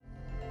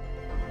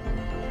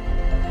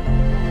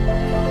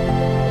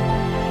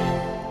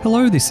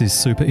Hello, this is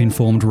Super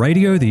Informed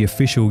Radio, the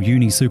official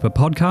UniSuper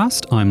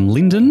podcast. I'm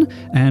Lyndon,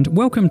 and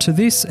welcome to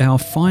this, our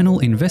final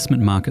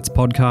investment markets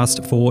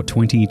podcast for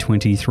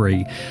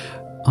 2023.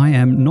 I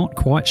am not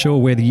quite sure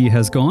where the year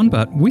has gone,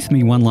 but with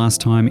me one last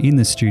time in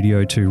the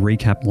studio to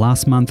recap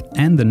last month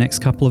and the next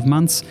couple of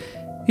months,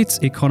 it's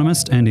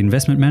economist and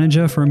investment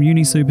manager from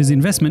UniSuper's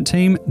investment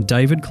team,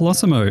 David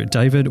Colosimo.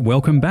 David,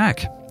 welcome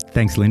back.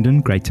 Thanks,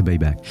 Lyndon. Great to be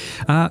back.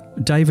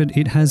 David,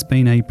 it has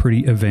been a pretty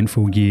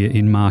eventful year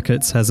in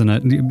markets, hasn't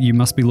it? You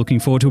must be looking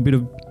forward to a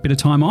bit of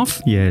time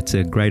off. Yeah, it's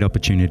a great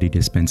opportunity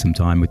to spend some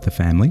time with the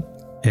family.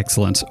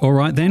 Excellent. All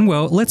right then,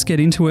 well, let's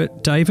get into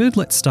it. David,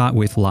 let's start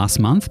with last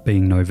month,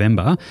 being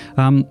November.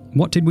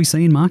 What did we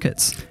see in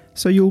markets?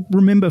 So you'll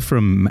remember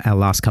from our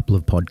last couple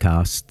of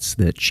podcasts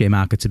that share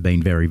markets have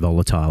been very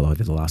volatile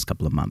over the last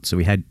couple of months. So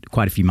we had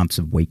quite a few months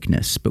of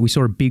weakness, but we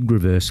saw a big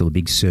reversal, a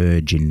big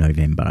surge in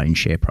November in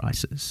share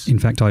prices. In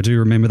fact, I do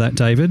remember that,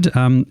 David.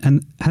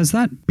 And has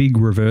that big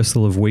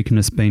reversal of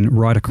weakness been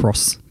right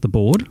across the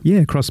board? Yeah,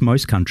 across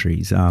most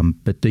countries.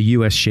 But the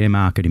US share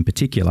market in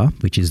particular,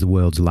 which is the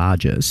world's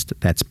largest,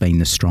 that's been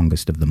the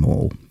strongest of them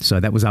all. So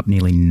that was up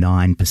nearly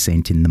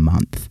 9% in the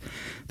month.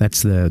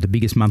 That's the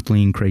biggest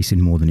monthly increase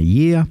in more than a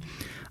year.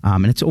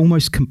 And it's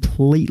almost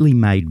completely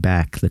made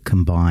back the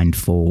combined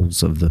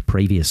falls of the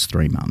previous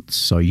 3 months.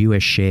 So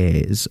US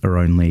shares are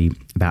only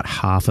about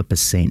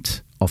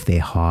 0.5% off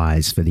their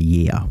highs for the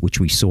year, which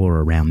we saw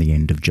around the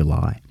end of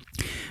July.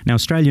 Now,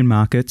 Australian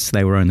markets,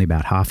 they were only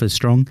about half as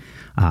strong,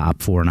 up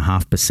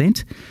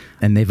 4.5%,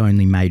 and they've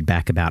only made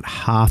back about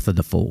half of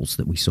the falls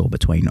that we saw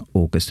between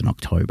August and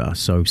October,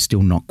 so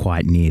still not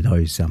quite near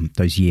those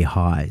year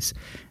highs.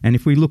 And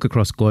if we look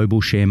across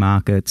global share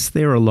markets,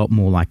 they're a lot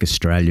more like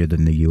Australia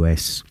than the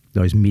US.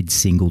 Those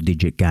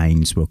mid-single-digit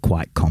gains were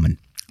quite common.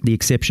 The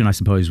exception, I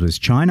suppose, was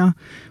China,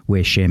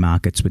 where share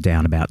markets were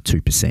down about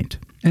 2%.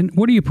 And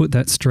what do you put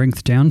that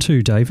strength down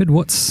to, David?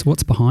 What's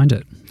behind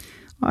it?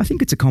 I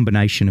think it's a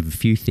combination of a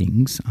few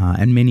things,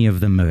 and many of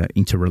them are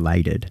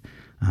interrelated.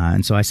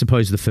 And so I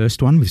suppose the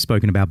first one, we've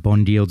spoken about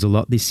bond yields a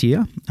lot this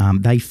year.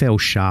 They fell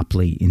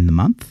sharply in the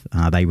month.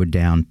 They were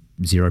down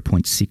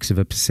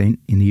 0.6%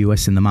 in the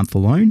US in the month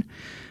alone.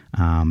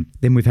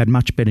 Then we've had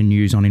much better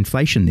news on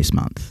inflation this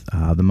month.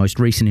 The most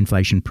recent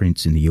inflation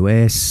prints in the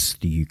US,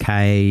 the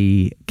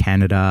UK,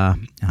 Canada,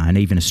 and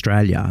even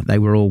Australia, they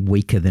were all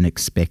weaker than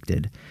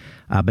expected.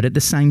 But at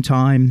the same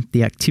time,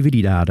 the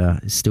activity data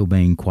is still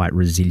being quite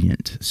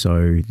resilient.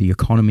 So the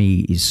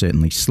economy is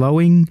certainly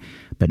slowing,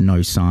 but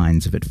no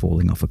signs of it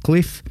falling off a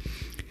cliff.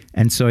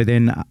 And so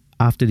then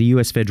after the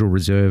US Federal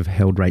Reserve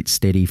held rates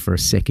steady for a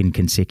second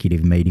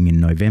consecutive meeting in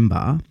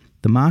November,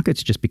 the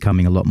market's just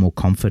becoming a lot more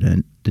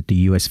confident that the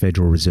US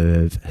Federal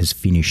Reserve has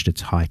finished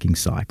its hiking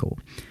cycle.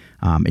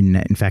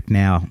 In fact,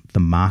 now the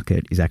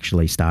market is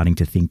actually starting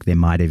to think there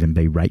might even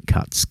be rate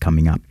cuts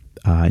coming up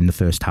in the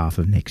first half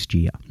of next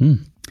year.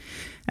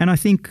 And I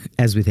think,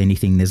 as with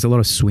anything, there's a lot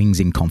of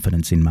swings in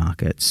confidence in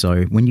markets.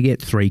 So when you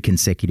get 3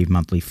 consecutive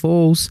monthly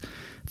falls,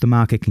 the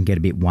market can get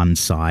a bit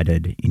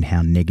one-sided in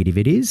how negative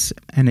it is,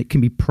 and it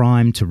can be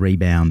primed to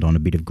rebound on a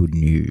bit of good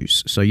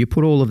news. So you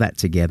put all of that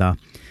together,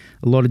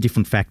 a lot of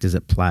different factors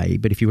at play,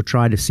 but if you were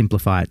trying to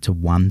simplify it to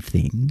one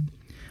thing,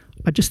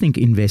 I just think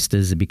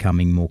investors are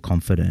becoming more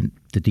confident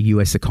that the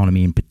US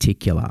economy in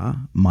particular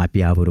might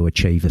be able to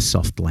achieve a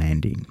soft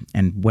landing.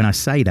 And when I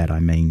say that, I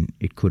mean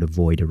it could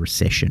avoid a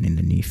recession in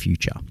the near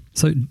future.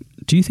 So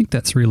do you think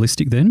that's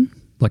realistic then?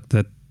 Like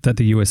that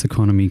the US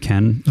economy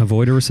can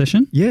avoid a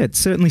recession? Yeah, it's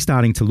certainly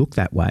starting to look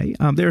that way.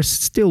 There are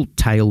still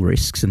tail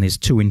risks, and there's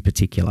 2 in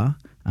particular.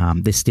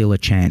 There's still a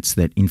chance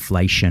that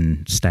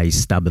inflation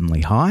stays stubbornly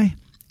high,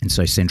 and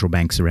so central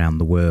banks around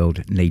the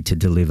world need to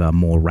deliver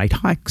more rate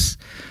hikes.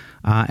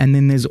 And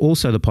then there's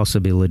also the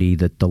possibility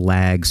that the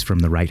lags from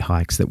the rate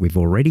hikes that we've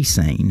already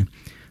seen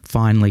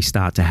finally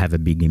start to have a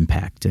big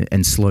impact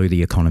and slow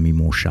the economy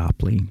more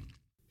sharply.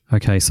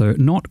 Okay, so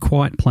not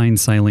quite plain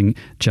sailing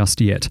just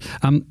yet.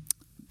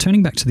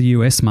 Turning back to the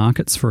US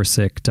markets for a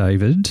sec,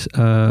 David,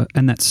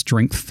 and that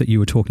strength that you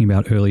were talking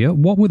about earlier,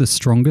 what were the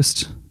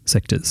strongest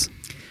sectors?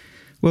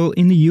 Well,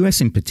 in the US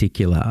in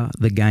particular,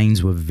 the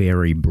gains were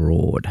very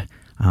broad.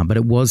 But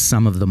it was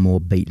some of the more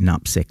beaten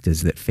up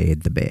sectors that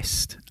fared the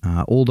best.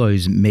 All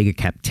those mega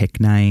cap tech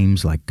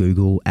names like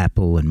Google,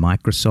 Apple and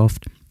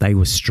Microsoft, they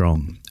were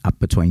strong, up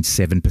between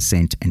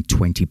 7% and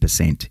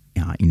 20%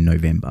 in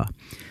November.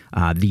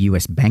 The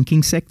US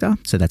banking sector,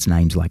 so that's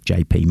names like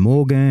JP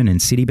Morgan and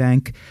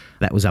Citibank,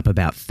 that was up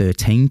about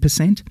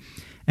 13%.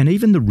 And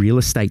even the real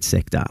estate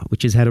sector,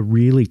 which has had a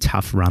really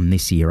tough run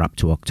this year up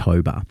to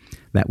October,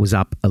 that was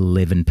up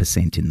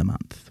 11% in the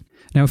month.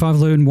 Now, if I've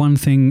learned one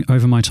thing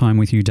over my time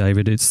with you,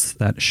 David, it's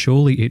that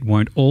surely it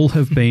won't all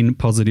have been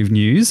positive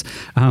news.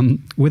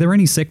 Were there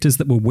any sectors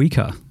that were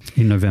weaker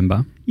in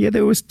November? Yeah,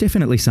 there was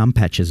definitely some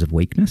patches of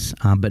weakness,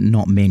 but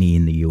not many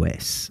in the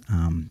US.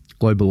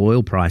 Global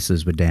oil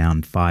prices were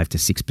down 5 to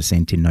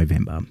 6% in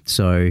November.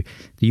 So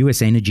the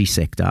US energy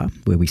sector,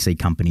 where we see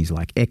companies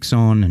like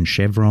Exxon and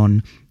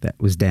Chevron, that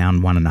was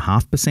down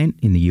 1.5%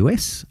 in the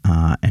US.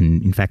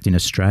 And in fact, in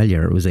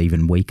Australia, it was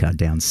even weaker,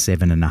 down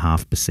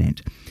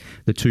 7.5%.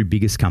 The two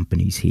biggest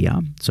companies here,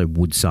 so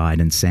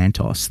Woodside and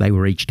Santos, they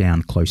were each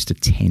down close to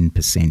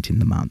 10% in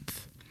the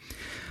month.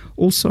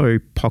 Also,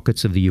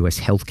 pockets of the US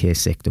healthcare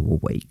sector were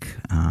weak.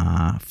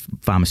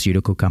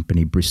 Pharmaceutical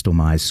company Bristol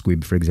Myers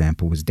Squibb, for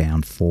example, was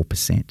down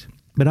 4%.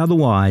 But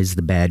otherwise,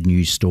 the bad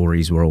news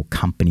stories were all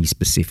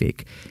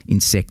company-specific in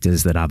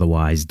sectors that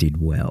otherwise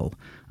did well.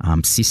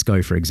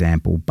 Cisco, for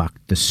example,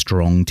 bucked the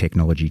strong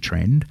technology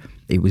trend.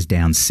 It was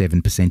down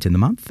 7% in the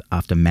month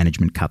after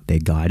management cut their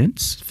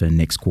guidance for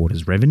next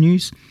quarter's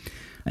revenues.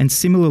 And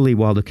similarly,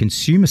 while the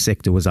consumer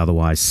sector was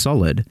otherwise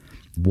solid,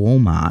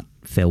 Walmart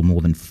fell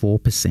more than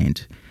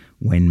 4%.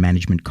 When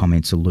management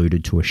comments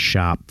alluded to a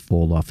sharp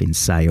fall-off in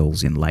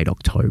sales in late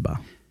October.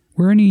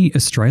 Were any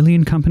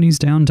Australian companies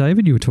down,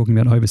 David? You were talking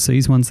about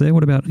overseas ones there.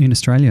 What about in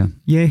Australia?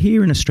 Yeah,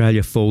 here in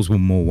Australia, falls were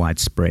more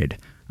widespread.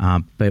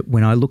 But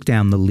when I look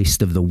down the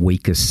list of the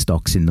weakest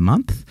stocks in the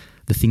month,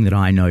 the thing that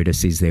I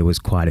notice is there was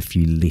quite a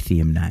few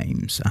lithium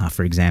names.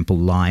 For example,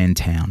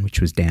 Liontown, which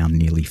was down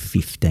nearly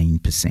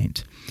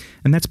 15%.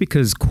 And that's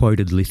because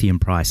quoted lithium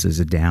prices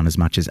are down as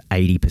much as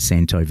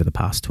 80% over the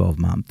past 12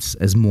 months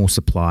as more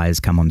suppliers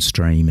come on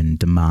stream and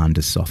demand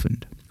has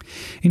softened.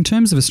 In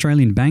terms of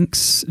Australian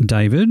banks,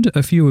 David,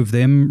 a few of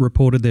them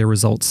reported their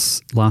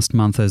results last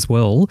month as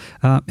well.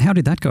 How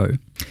did that go?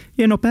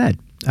 Yeah, not bad.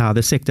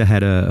 The sector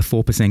had a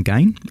 4%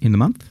 gain in the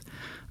month.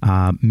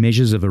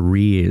 Measures of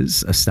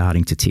arrears are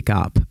starting to tick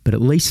up, but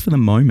at least for the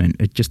moment,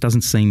 it just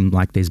doesn't seem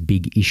like there's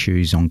big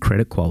issues on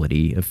credit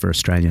quality for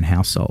Australian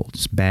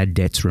households. Bad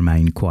debts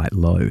remain quite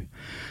low.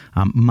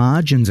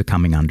 Margins are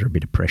coming under a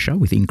bit of pressure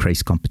with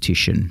increased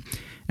competition.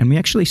 And we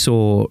actually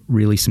saw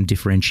really some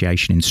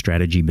differentiation in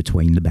strategy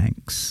between the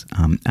banks.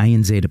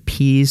 ANZ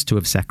appears to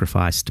have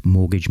sacrificed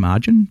mortgage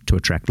margin to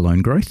attract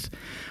loan growth.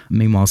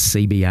 Meanwhile,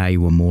 CBA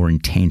were more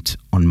intent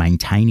on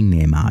maintaining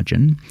their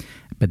margin,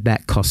 but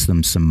that cost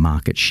them some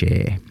market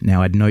share.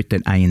 Now, I'd note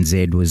that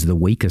ANZ was the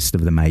weakest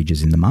of the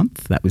majors in the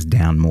month. That was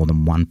down more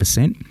than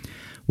 1%,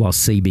 while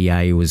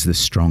CBA was the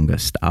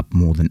strongest, up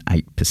more than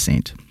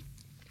 8%.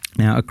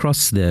 Now,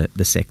 across the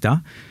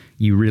sector,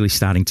 you're really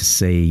starting to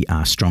see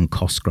strong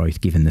cost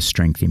growth given the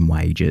strength in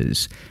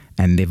wages,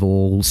 and they've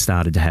all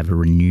started to have a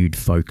renewed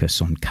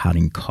focus on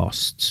cutting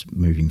costs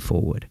moving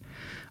forward.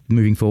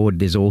 Moving forward,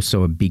 there's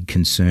also a big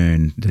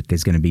concern that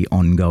there's going to be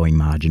ongoing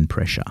margin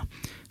pressure.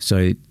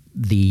 So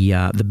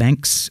the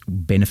banks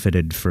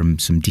benefited from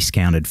some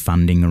discounted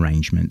funding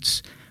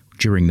arrangements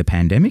during the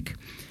pandemic,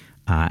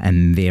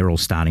 and they're all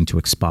starting to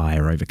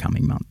expire over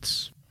coming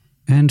months.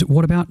 And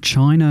what about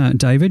China,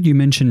 David? You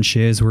mentioned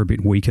shares were a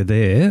bit weaker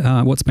there.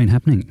 What's been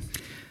happening?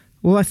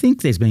 Well, I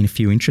think there's been a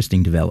few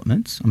interesting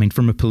developments. I mean,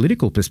 from a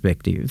political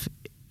perspective,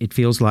 it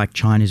feels like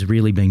China's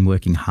really been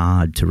working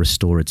hard to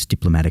restore its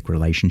diplomatic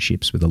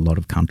relationships with a lot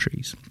of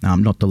countries,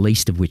 not the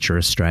least of which are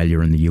Australia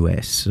and the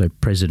US. So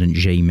President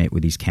Xi met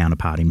with his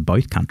counterpart in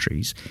both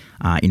countries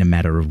in a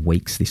matter of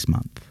weeks this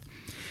month.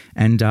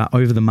 And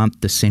over the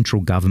month, the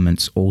central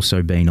government's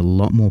also been a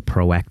lot more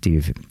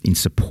proactive in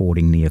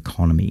supporting the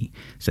economy.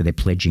 So they're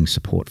pledging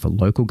support for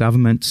local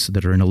governments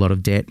that are in a lot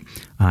of debt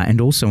and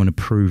also an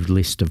approved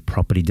list of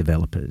property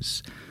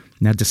developers.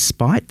 Now,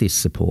 despite this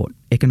support,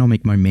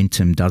 economic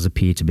momentum does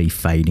appear to be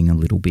fading a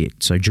little bit.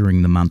 So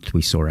during the month,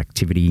 we saw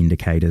activity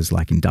indicators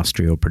like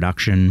industrial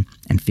production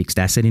and fixed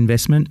asset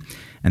investment,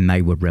 and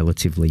they were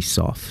relatively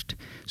soft.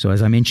 So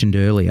as I mentioned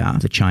earlier,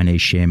 the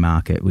Chinese share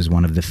market was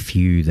one of the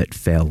few that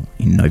fell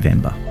in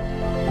November.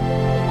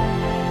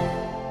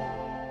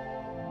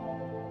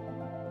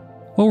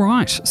 All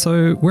right,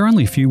 so we're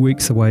only a few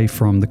weeks away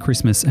from the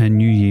Christmas and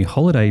New Year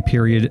holiday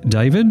period,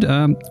 David.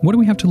 What do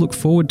we have to look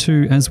forward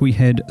to as we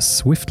head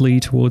swiftly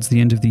towards the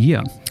end of the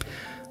year?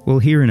 Well,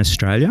 here in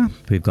Australia,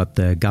 we've got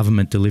the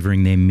government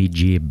delivering their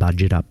mid-year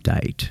budget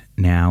update.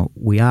 Now,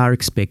 we are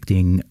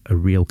expecting a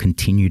real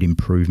continued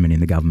improvement in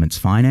the government's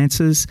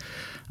finances,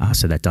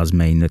 so that does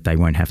mean that they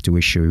won't have to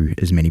issue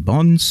as many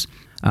bonds.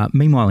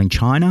 Meanwhile, in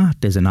China,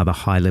 there's another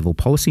high-level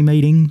policy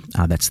meeting.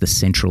 That's the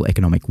Central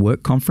Economic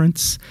Work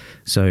Conference.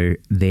 So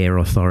their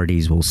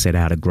authorities will set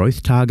out a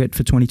growth target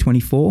for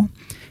 2024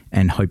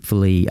 and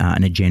hopefully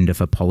an agenda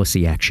for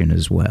policy action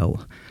as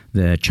well.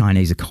 The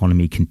Chinese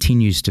economy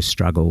continues to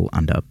struggle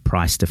under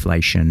price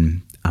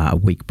deflation, a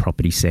weak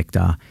property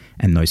sector,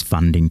 and those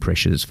funding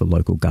pressures for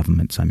local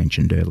governments I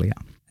mentioned earlier.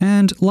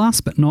 And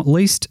last but not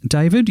least,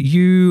 David,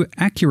 you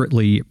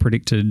accurately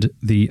predicted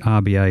the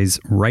RBA's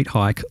rate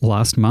hike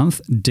last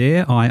month.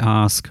 Dare I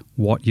ask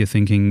what you're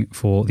thinking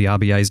for the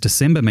RBA's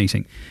December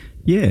meeting?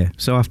 Yeah,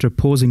 so after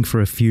pausing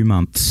for a few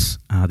months,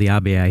 the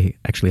RBA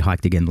actually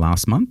hiked again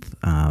last month.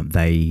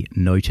 They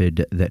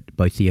noted that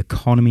both the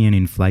economy and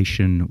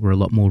inflation were a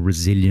lot more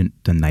resilient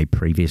than they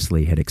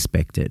previously had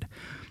expected.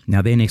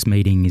 Now, their next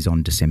meeting is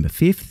on December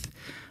 5th,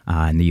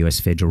 and the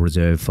US Federal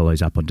Reserve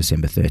follows up on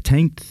December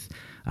 13th.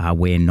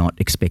 we're not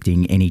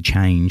expecting any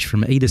change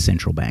from either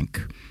central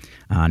bank.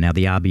 Now,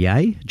 the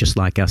RBA, just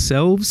like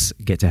ourselves,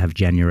 get to have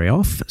January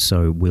off,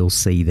 so we'll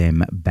see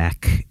them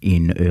back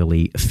in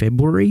early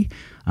February.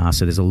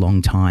 So there's a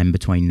long time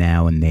between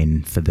now and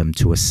then for them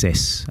to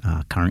assess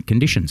current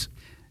conditions.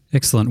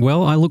 Excellent.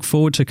 Well, I look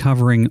forward to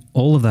covering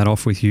all of that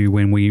off with you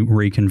when we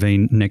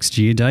reconvene next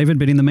year, David.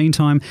 But in the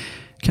meantime,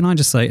 can I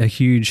just say a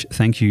huge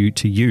thank you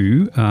to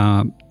you?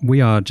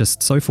 We are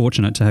just so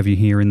fortunate to have you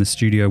here in the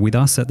studio with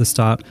us at the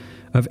start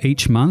of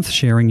each month,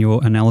 sharing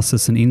your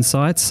analysis and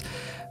insights.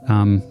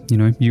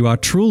 You are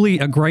truly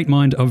a great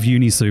mind of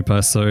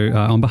UniSuper. So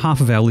on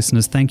behalf of our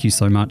listeners, thank you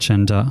so much.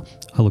 And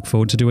I look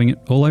forward to doing it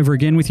all over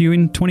again with you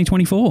in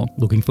 2024.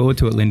 Looking forward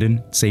to it,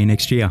 Lyndon. See you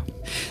next year.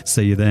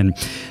 See you then.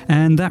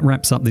 And that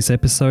wraps up this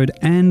episode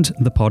and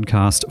the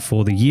podcast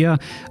for the year.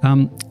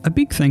 A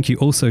big thank you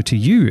also to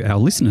you, our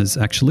listeners,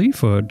 actually,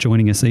 for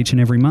joining us each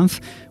and every month.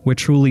 We're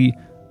truly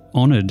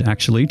honoured,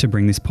 actually, to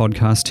bring this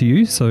podcast to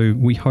you. So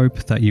we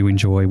hope that you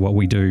enjoy what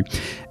we do.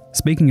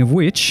 Speaking of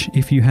which,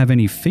 if you have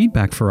any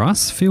feedback for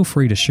us, feel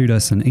free to shoot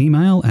us an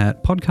email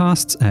at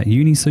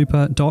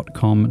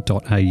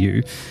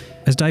podcasts@unisuper.com.au.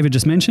 As David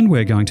just mentioned,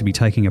 we're going to be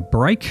taking a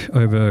break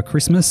over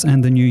Christmas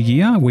and the new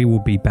year. We will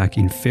be back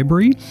in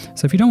February.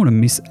 So if you don't want to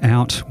miss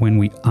out when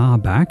we are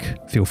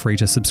back, feel free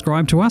to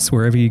subscribe to us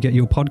wherever you get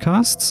your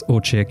podcasts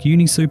or check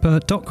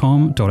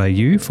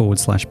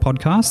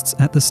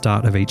unisuper.com.au/podcasts at the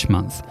start of each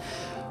month.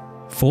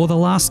 For the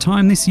last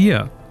time this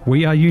year,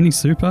 we are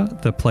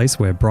UniSuper, the place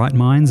where bright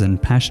minds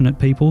and passionate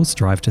people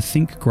strive to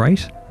think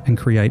great and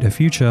create a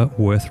future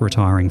worth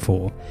retiring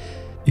for.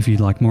 If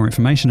you'd like more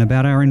information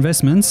about our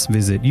investments,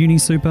 visit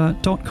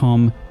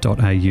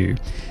unisuper.com.au.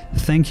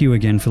 Thank you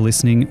again for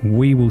listening.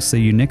 We will see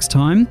you next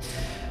time.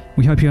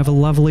 We hope you have a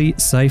lovely,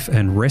 safe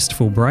and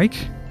restful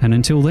break. And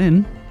until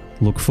then,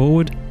 look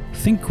forward,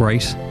 think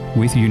great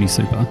with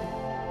UniSuper.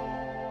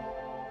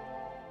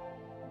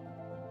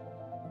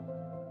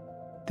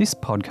 This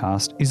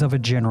podcast is of a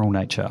general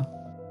nature.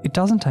 It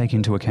doesn't take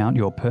into account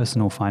your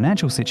personal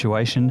financial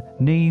situation,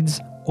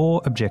 needs,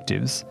 or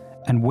objectives,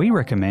 and we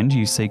recommend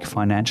you seek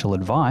financial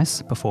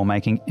advice before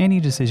making any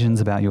decisions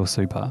about your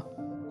super.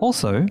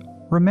 Also,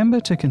 remember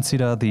to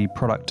consider the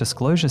product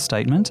disclosure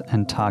statement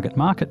and target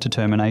market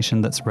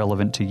determination that's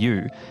relevant to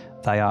you.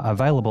 They are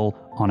available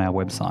on our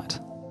website.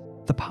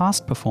 The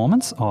past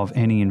performance of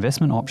any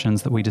investment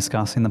options that we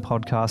discuss in the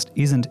podcast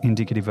isn't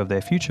indicative of their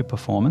future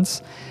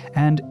performance,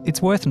 and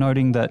it's worth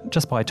noting that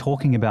just by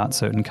talking about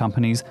certain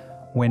companies,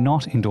 we're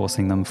not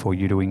endorsing them for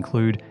you to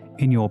include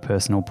in your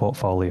personal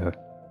portfolio.